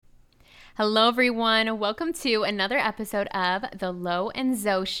Hello, everyone. Welcome to another episode of the Lo and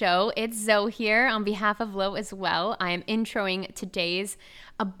Zoe Show. It's Zoe here on behalf of Lo as well. I am introing today's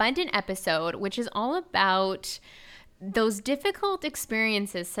abundant episode, which is all about those difficult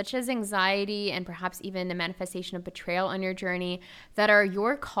experiences, such as anxiety and perhaps even the manifestation of betrayal on your journey, that are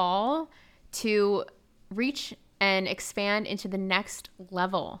your call to reach and expand into the next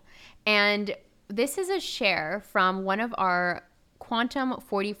level. And this is a share from one of our Quantum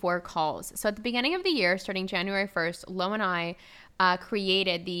 44 calls. So at the beginning of the year, starting January 1st, Lo and I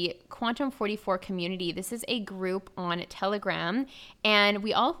created the Quantum 44 community. This is a group on Telegram, and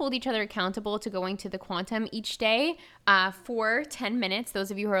we all hold each other accountable to going to the quantum each day for 10 minutes.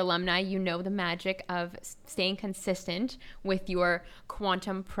 Those of you who are alumni, you know the magic of staying consistent with your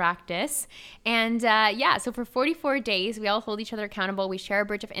quantum practice. And so for 44 days, we all hold each other accountable. We share a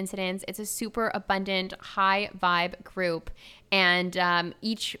bridge of incidents. It's a super abundant, high vibe group. And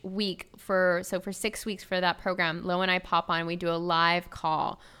each week for 6 weeks for that program, Lo and I pop on, we do a live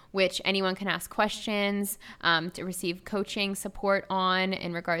call, which anyone can ask questions to receive coaching support on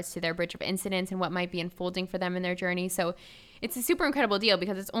in regards to their bridge of incidents and what might be unfolding for them in their journey. So it's a super incredible deal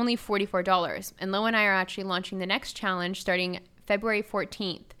because it's only $44. And Lo and I are actually launching the next challenge starting February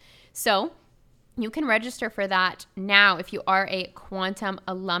 14th. So you can register for that now if you are a Quantum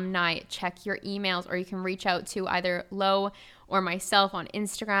alumni. Check your emails, or you can reach out to either Lo or myself on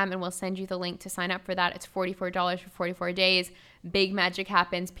Instagram, and we'll send you the link to sign up for that. It's $44 for 44 days. Big magic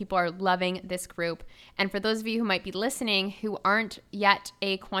happens. People are loving this group. And for those of you who might be listening who aren't yet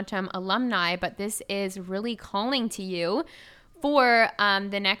a Quantum alumni, but this is really calling to you for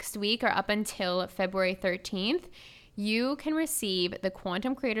the next week or up until February 13th, you can receive the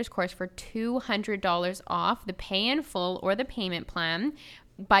Quantum Creators course for $200 off the pay in full or the payment plan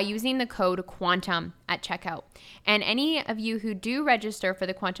by using the code QUANTUM at checkout. And any of you who do register for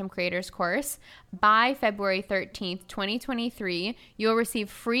the Quantum Creators course by February 13th, 2023, you'll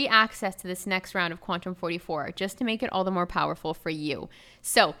receive free access to this next round of Quantum 44, just to make it all the more powerful for you.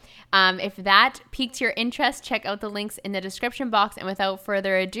 So if that piqued your interest, check out the links in the description box. And without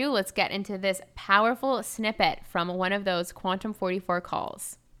further ado, let's get into this powerful snippet from one of those Quantum 44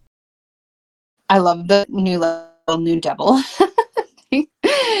 calls. I love the new level, new devil.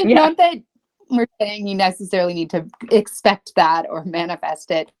 Yeah. Not that we're saying you necessarily need to expect that or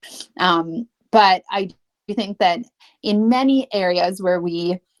manifest it. But I do think that in many areas where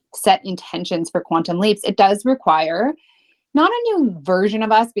we set intentions for quantum leaps, it does require not a new version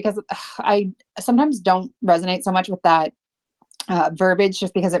of us, because I sometimes don't resonate so much with that verbiage,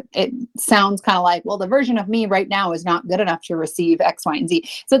 just because it sounds kind of like, well, the version of me right now is not good enough to receive X, Y, and Z.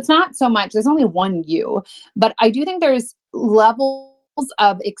 So it's not so much, there's only one you, but I do think there's levels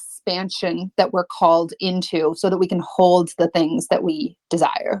of expansion that we're called into so that we can hold the things that we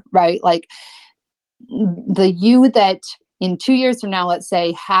desire, right? Like the you that in 2 years from now, let's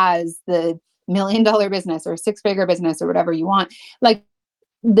say, has the $1 million business or 6-figure business or whatever you want, like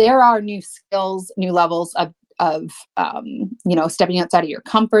there are new skills, new levels of stepping outside of your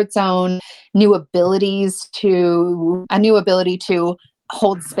comfort zone, a new ability to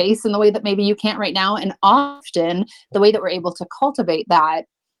hold space in the way that maybe you can't right now. And often the way that we're able to cultivate that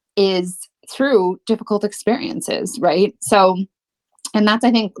is through difficult experiences, right? So, and that's,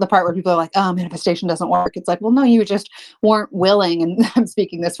 I think, the part where people are like, oh, manifestation doesn't work. It's like, well, no, you just weren't willing. And I'm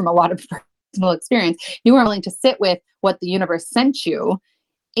speaking this from a lot of personal experience. You weren't willing to sit with what the universe sent you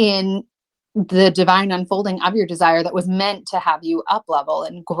in the divine unfolding of your desire that was meant to have you up level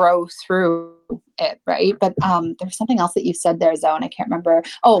and grow through it, right? But there's something else that you said there, Zoe, and I can't remember.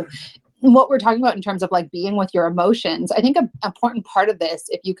 Oh, what we're talking about in terms of like being with your emotions. I think an important part of this,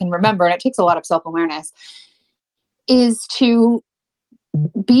 if you can remember, and it takes a lot of self-awareness, is to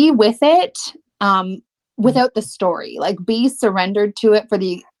be with it without the story. Like, be surrendered to it for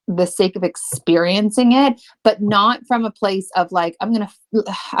the sake of experiencing it, but not from a place of like,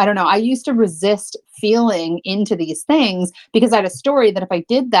 I don't know. I used to resist feeling into these things because I had a story that if I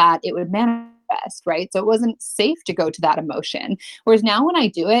did that, it would manifest, right? So it wasn't safe to go to that emotion. Whereas now when I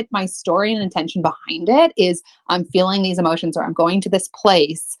do it, my story and intention behind it is I'm feeling these emotions, or I'm going to this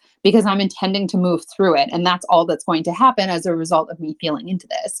place because I'm intending to move through it. And that's all that's going to happen as a result of me feeling into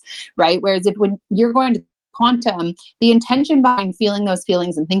this, right? Whereas when you're going to quantum, the intention behind feeling those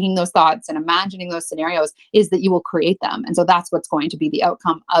feelings and thinking those thoughts and imagining those scenarios is that you will create them. And so that's what's going to be the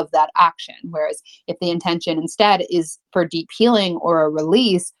outcome of that action. Whereas if the intention instead is for deep healing or a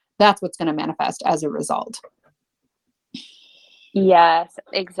release, that's what's going to manifest as a result. Yes,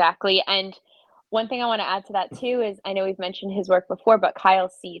 exactly. And one thing I want to add to that too is, I know we've mentioned his work before, but Kyle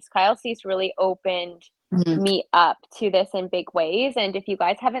Cease really opened Mhm. me up to this in big ways. And if you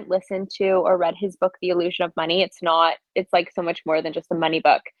guys haven't listened to or read his book, The Illusion of Money, it's like so much more than just a money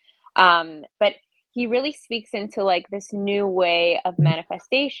book. But he really speaks into like this new way of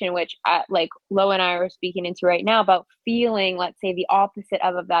manifestation, which like Lo and I are speaking into right now about feeling, let's say, the opposite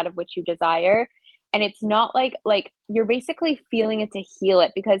of that of which you desire. And it's not like you're basically feeling it to heal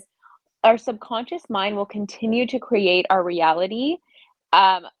it, because our subconscious mind will continue to create our reality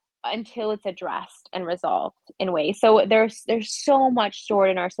um, until it's addressed and resolved in ways. So there's so much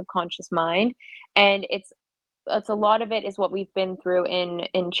stored in our subconscious mind, and it's a lot of it is what we've been through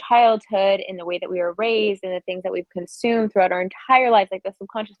in childhood, in the way that we were raised, and the things that we've consumed throughout our entire lives. Like the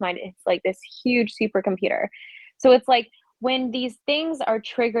subconscious mind, it's like this huge supercomputer. So it's like when these things are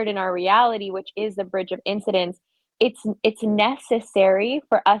triggered in our reality, which is the bridge of incidents, it's necessary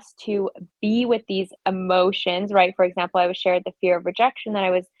for us to be with these emotions, right? For example, I was shared the fear of rejection that I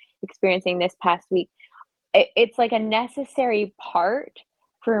was experiencing this past week. It's like a necessary part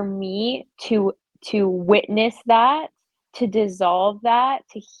for me to witness that, to dissolve that,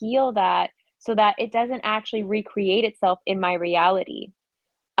 to heal that, so that it doesn't actually recreate itself in my reality.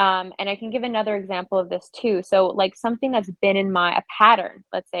 And I can give another example of this too. So, like something that's been in a pattern,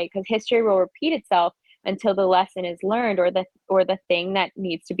 let's say, because history will repeat itself until the lesson is learned, or the thing that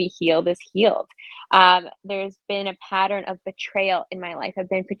needs to be healed is healed. There's been a pattern of betrayal in my life. I've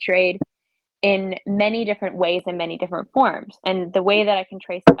been betrayed in many different ways and many different forms. And the way that I can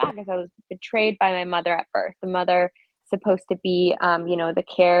trace it back is I was betrayed by my mother at birth. The mother supposed to be, the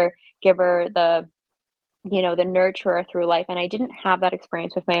caregiver, the nurturer through life. And I didn't have that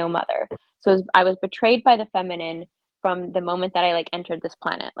experience with my own mother. So I was betrayed by the feminine from the moment that I like entered this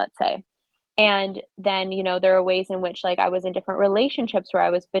planet, let's say. And then, there are ways in which like I was in different relationships where I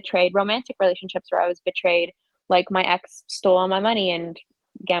was betrayed, romantic relationships where I was betrayed, like my ex stole all my money and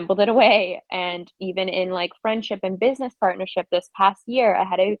gambled it away. And even in like friendship and business partnership this past year, I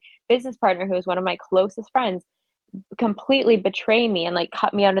had a business partner who was one of my closest friends completely betray me and like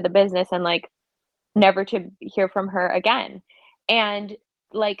cut me out of the business, and like never to hear from her again. And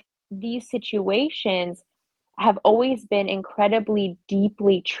like these situations have always been incredibly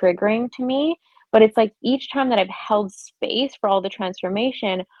deeply triggering to me. But it's like each time that I've held space for all the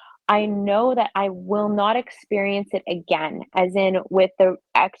transformation, I know that I will not experience it again, as in with the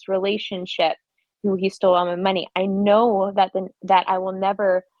ex relationship who he stole all my money. I know that I will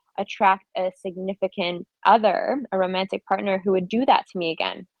never attract a significant other, a romantic partner who would do that to me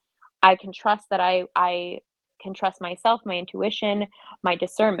again. I can trust that I can trust myself, my intuition, my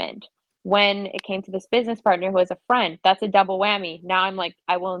discernment. When it came to this business partner who was a friend, that's a double whammy. Now I'm like, like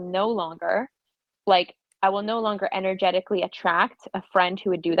I will no longer energetically attract a friend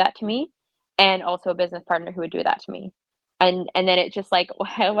who would do that to me, and also a business partner who would do that to me. And then it just like what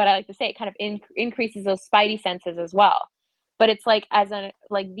I like to say, it kind of increases those spidey senses as well. But it's like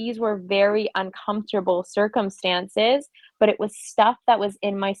these were very uncomfortable circumstances, but it was stuff that was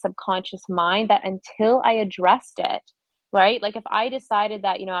in my subconscious mind that until I addressed it, right? Like if I decided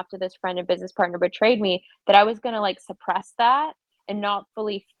that, after this friend and business partner betrayed me, that I was going to like suppress that and not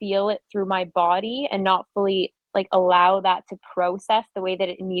fully feel it through my body, and not fully like allow that to process the way that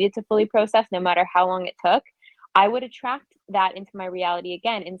it needed to fully process, no matter how long it took, I would attract that into my reality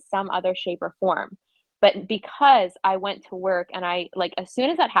again in some other shape or form. But because I went to work, and I like, as soon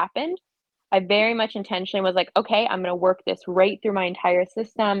as that happened, I very much intentionally was like, okay, I'm going to work this right through my entire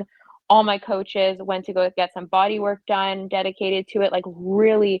system. All my coaches went to go get some body work done, dedicated to it, like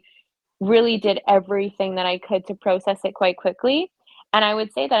really, really did everything that I could to process it quite quickly. And I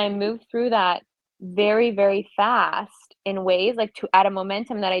would say that I moved through that very, very fast, in ways like to at a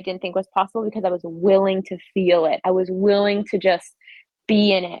momentum that I didn't think was possible, because I was willing to feel it. I was willing to just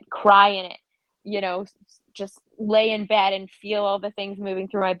be in it, cry in it, just lay in bed and feel all the things moving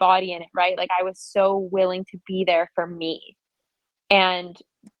through my body in it, right? Like I was so willing to be there for me. And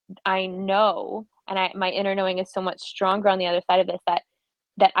I know, and my inner knowing is so much stronger on the other side of this, that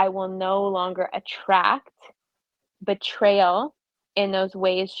I will no longer attract betrayal in those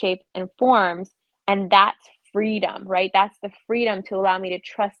ways, shapes, and forms. And that's freedom, right? That's the freedom to allow me to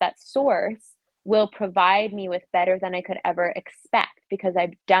trust that source will provide me with better than I could ever expect, because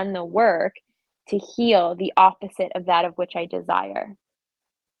I've done the work to heal the opposite of that of which I desire.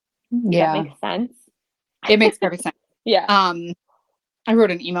 Does that Yeah, make sense? it makes perfect sense. Yeah. I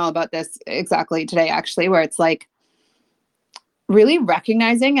wrote an email about this exactly today, actually, where it's like really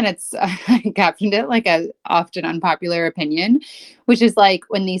recognizing, and it's I captioned it like a often unpopular opinion, which is like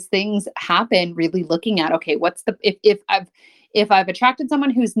when these things happen, really looking at, okay, what's the if if I've attracted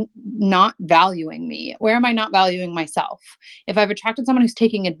someone who's not valuing me, where am I not valuing myself? If I've attracted someone who's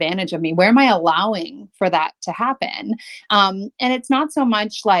taking advantage of me, where am I allowing for that to happen? And it's not so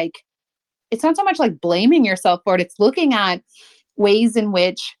much like blaming yourself for it. It's looking at ways in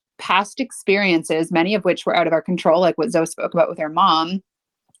which past experiences, many of which were out of our control, like what Zoe spoke about with her mom,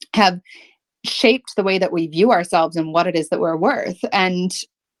 have shaped the way that we view ourselves and what it is that we're worth. And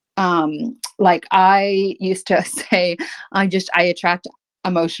like I used to say, I attract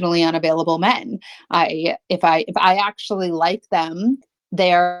emotionally unavailable men. If I actually like them,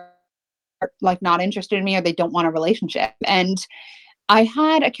 they're like not interested in me, or they don't want a relationship. And I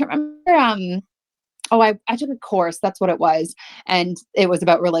can't remember, I took a course, that's what it was. And it was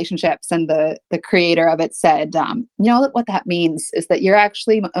about relationships. And the creator of it said, what that means is that you're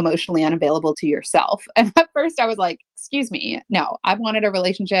actually emotionally unavailable to yourself. And at first I was like, excuse me, no, I've wanted a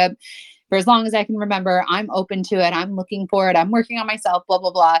relationship for as long as I can remember. I'm open to it. I'm looking for it. I'm working on myself, blah,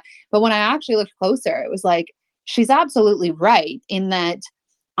 blah, blah. But when I actually looked closer, it was like, she's absolutely right in that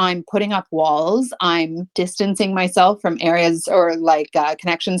I'm putting up walls. I'm distancing myself from areas or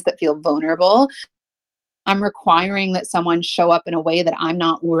connections that feel vulnerable. I'm requiring that someone show up in a way that I'm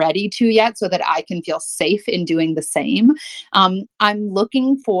not ready to yet so that I can feel safe in doing the same. I'm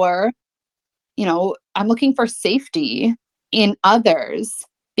looking for safety in others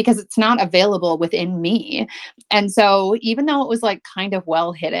because it's not available within me. And so even though it was like kind of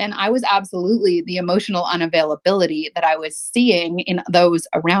well hidden, I was absolutely the emotional unavailability that I was seeing in those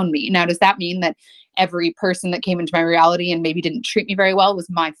around me. Now, does that mean that every person that came into my reality and maybe didn't treat me very well was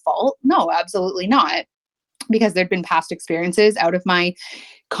my fault? No, absolutely not. Because there'd been past experiences out of my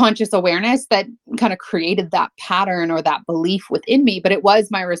conscious awareness that kind of created that pattern or that belief within me. But it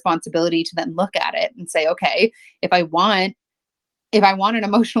was my responsibility to then look at it and say, okay, if I want an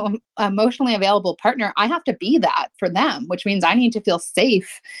emotionally available partner, I have to be that for them, which means I need to feel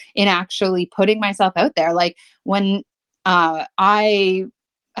safe in actually putting myself out there. Like when I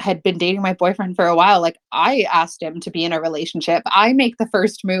had been dating my boyfriend for a while, like I asked him to be in a relationship. I make the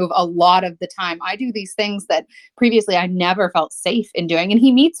first move a lot of the time. I do these things that previously I never felt safe in doing, and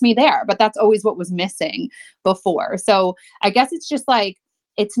he meets me there, but that's always what was missing before. So I guess it's just like,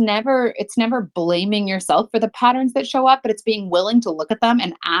 it's never blaming yourself for the patterns that show up, but it's being willing to look at them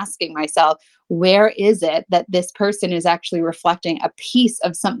and asking myself, where is it that this person is actually reflecting a piece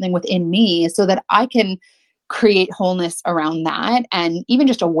of something within me so that I can create wholeness around that. And even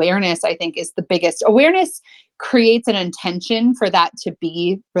just awareness, I think, is the biggest. Awareness creates an intention for that to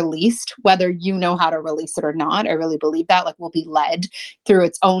be released, whether you know how to release it or not. I really believe that, like, we'll be led through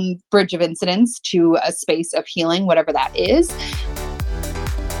its own bridge of incidents to a space of healing, whatever that is.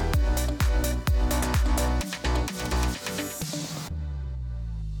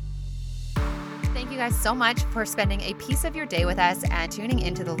 Thank you guys so much for spending a piece of your day with us and tuning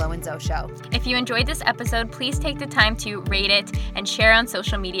into the Lo and Zoe Show. If you enjoyed this episode, please take the time to rate it and share on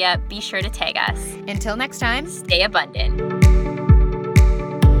social media. Be sure to tag us. Until next time, stay abundant.